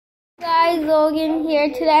Guys, Logan here.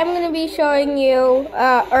 Today I'm going to be showing you,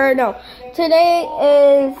 today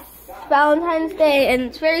is Valentine's Day and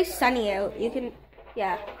it's very sunny out. You can,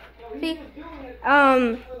 see?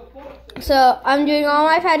 So I'm doing all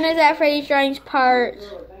my Five Nights at Freddy's drawings part,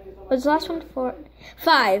 what's the last one?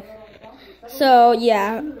 5. So,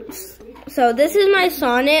 yeah. So this is my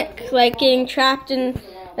Sonic, like, getting trapped in,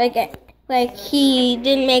 like he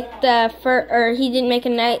didn't make he didn't make a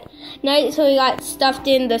night, so he got stuffed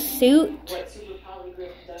in the suit.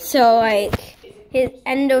 So like his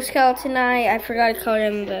endoskeleton eye, I forgot to color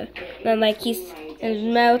him then like he's in his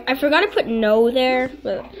mouth. I forgot to put no there,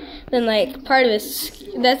 but then like part of his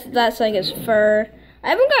that's like his fur. I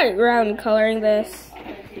haven't got around to coloring this.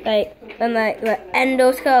 Then like the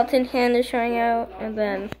endoskeleton hand is showing out, and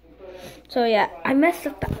then so yeah, I messed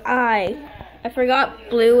up the eye. I forgot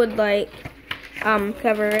blue would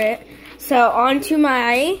cover it. So on to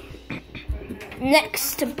my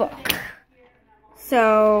next book.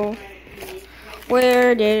 So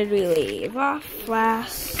where did we leave off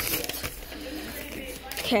last?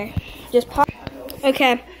 Okay, just pause.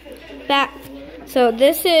 Okay, back. So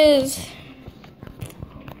this is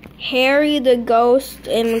Harry the Ghost,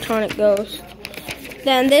 animatronic ghost.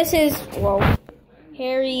 Then this is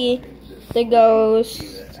Harry the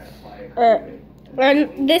Ghost.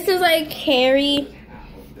 And this is like Harry,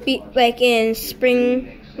 like in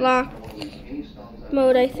spring lock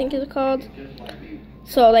mode, I think it's called.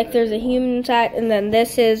 So like there's a human inside, and then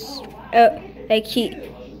this is like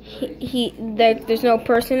there's no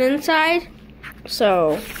person inside.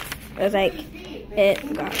 So it's like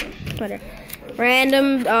it got whatever.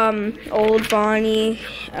 Random old Bonnie.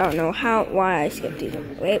 I don't know why I skipped these.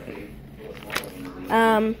 Wait.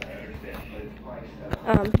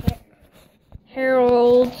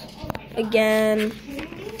 Harold again,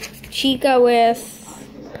 Chica with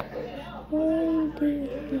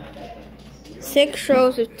 6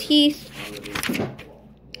 rows of teeth.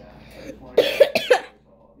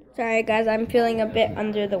 Sorry guys, I'm feeling a bit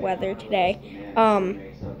under the weather today.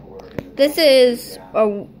 This is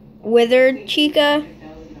a withered Chica.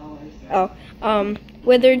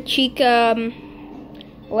 Withered Chica.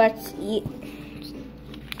 Let's eat.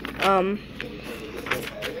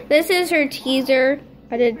 This is her teaser.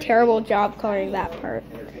 I did a terrible job coloring that part.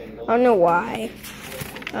 I don't know why.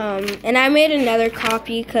 And I made another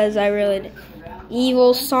copy because I really did.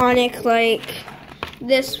 Evil Sonic, like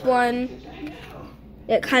this one.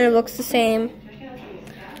 It kind of looks the same.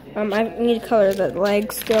 I need to color the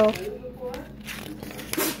legs still.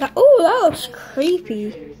 Oh, that looks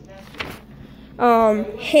creepy.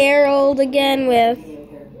 Harold again with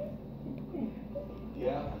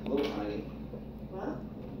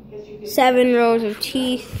 7 rows of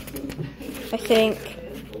teeth, I think.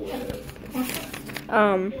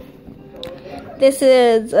 This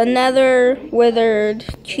is another withered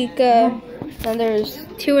Chica, and there's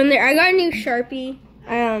 2 in there. I got a new Sharpie.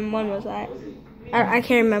 When was that? I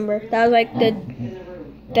can't remember. That was like the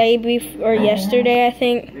day before, or yesterday, I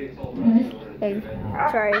think. And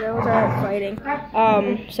sorry, those are fighting.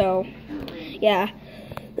 So yeah.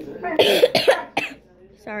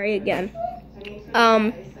 Sorry again.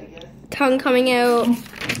 Tongue coming out.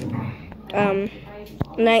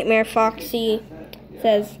 Nightmare Foxy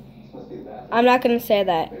says, I'm not gonna say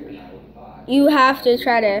that. You have to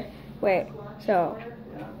try to wait. So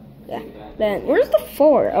yeah. Then where's the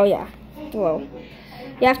 4? Oh yeah. Whoa.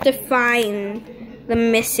 You have to find the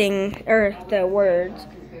missing the words.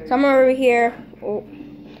 Some are over here. Oh,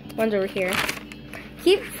 one's over here. I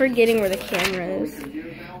keep forgetting where the camera is.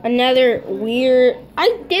 Another weird.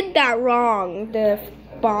 I did that wrong. The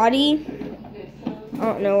body. I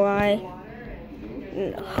don't know why.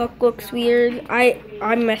 The hook looks weird. I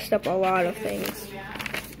messed up a lot of things.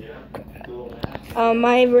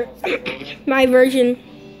 My version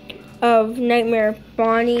of Nightmare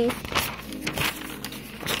Bonnie.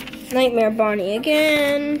 Nightmare Bonnie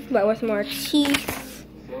again, but with more teeth.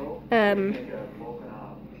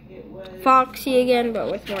 Foxy again,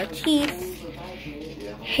 but with more teeth.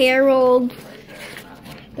 Harold.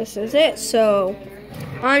 This is it. So,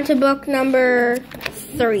 on to book number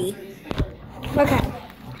 3. Okay.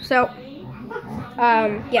 So,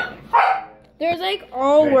 yeah. There's like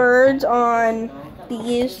all words on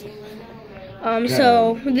these.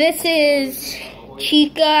 So this is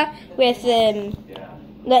Chica with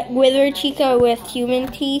withered Chica with human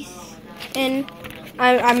teeth, and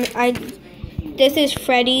this is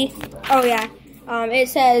Freddy. Oh yeah. It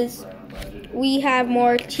says we have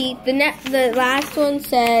more teeth. The last one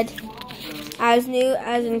said as new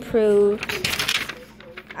as improved.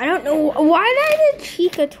 I don't know why did I do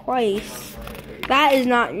Chica twice. That is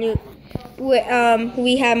not new.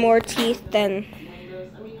 we have more teeth than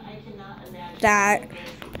that.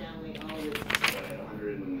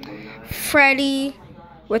 Freddy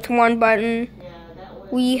with one button.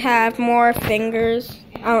 We have more fingers.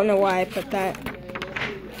 I don't know why I put that.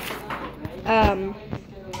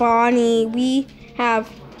 Bonnie, we have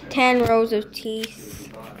 10 rows of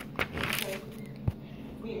teeth.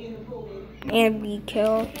 And we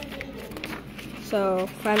kill. So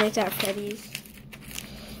 5 Nights at Freddy's.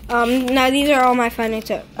 Now these are all my 5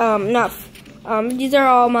 Nights at these are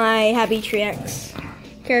all my Happy Tree X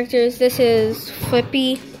characters. This is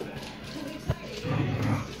Flippy.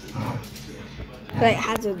 That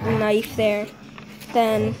has a knife there.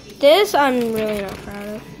 Then this I'm really not proud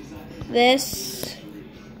of. This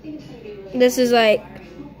is like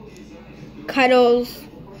Cuddles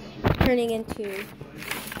turning into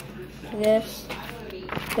this.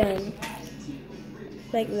 Then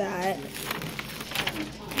like that.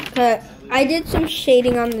 But I did some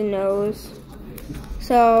shading on the nose.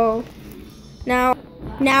 So now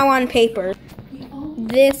on paper.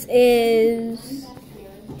 This is,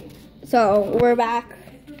 so we're back.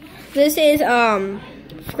 This is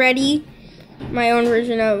Freddy, my own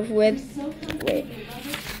version of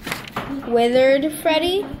Withered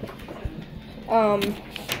Freddy. And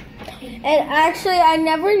actually I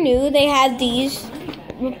never knew they had these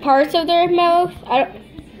parts of their mouth.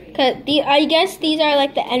 I guess these are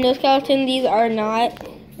like the endoskeleton. These are not.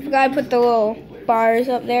 I forgot to put the little bars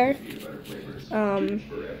up there.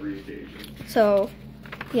 So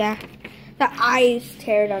yeah, the eyes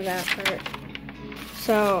teared on that part.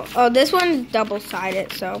 So this one's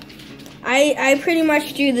double-sided. So I pretty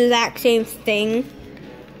much do the exact same thing,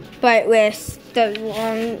 but with the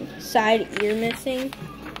wrong side ear missing.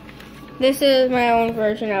 This is my own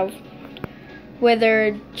version of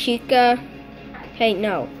Withered Chica. Hey,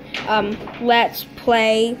 no. Let's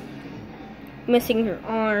Play. Missing her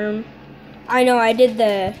arm. I know I did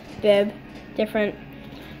the bib different.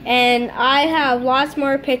 And I have lots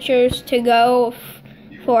more pictures to go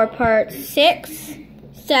for part 6,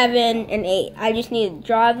 7, and 8. I just need to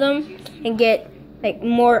draw them and get like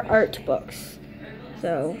more art books.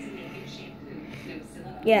 So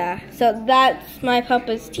yeah, so that's my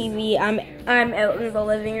Papa's TV. I'm out in the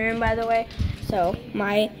living room, by the way. So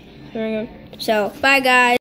my living room. So bye guys.